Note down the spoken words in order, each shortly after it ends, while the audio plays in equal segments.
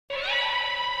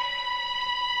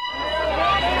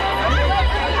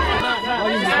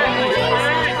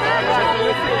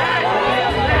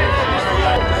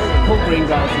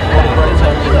Greengrass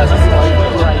as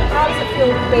operative. How does it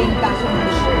feel being back in the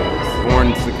shoes?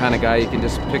 Bourne's the kind of guy you can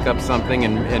just pick up something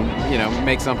and you know,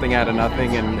 make something out of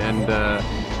nothing, and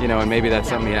you know, and maybe that's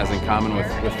something he has in common with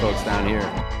folks down here.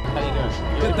 How you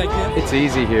doing? Good, thank you. It's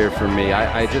easy here for me.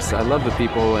 I love the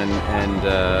people and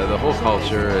the whole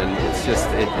culture, and it's just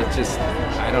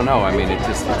I don't know. I mean,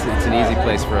 it's an easy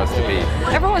place for us to be.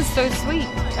 Everyone's so sweet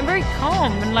and very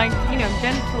calm and, like, you know,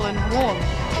 gentle and warm.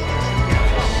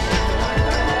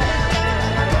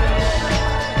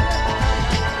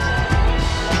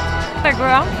 I grew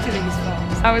up to these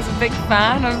films. I was a big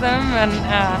fan of them, and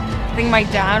I think my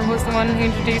dad was the one who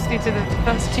introduced me to the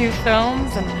first two films,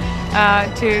 and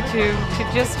to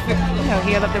just, you know,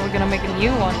 hear that they were going to make a new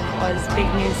one was big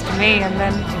news to me, and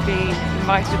then to be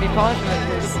invited to be part of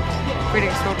it was pretty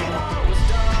extraordinary.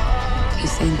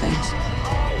 He's seen things.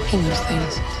 He knows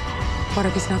things. What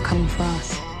if he's not coming for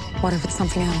us? What if it's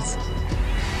something else?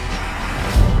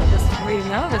 I'm just really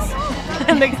nervous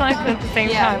and excited at the same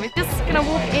time. We're just going to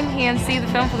walk in here and see the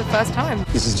film for the first time.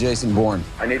 This is Jason Bourne.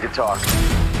 I need to talk.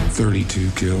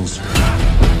 32 kills.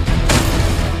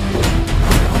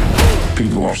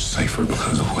 People are safer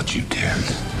because of what you did.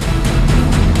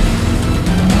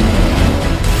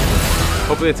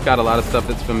 Hopefully it's got a lot of stuff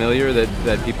that's familiar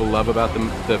that people love about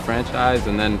the franchise,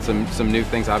 and then some new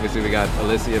things. Obviously we got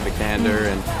Alicia Vikander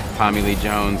and Tommy Lee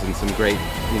Jones and some great,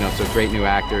 you know, some great new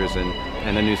actors and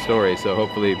a new story. So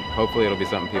hopefully it'll be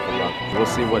something people love. We'll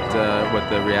see what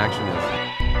the reaction is.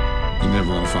 You're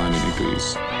never gonna find any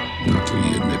peace until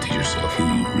you admit to yourself who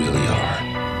you really are.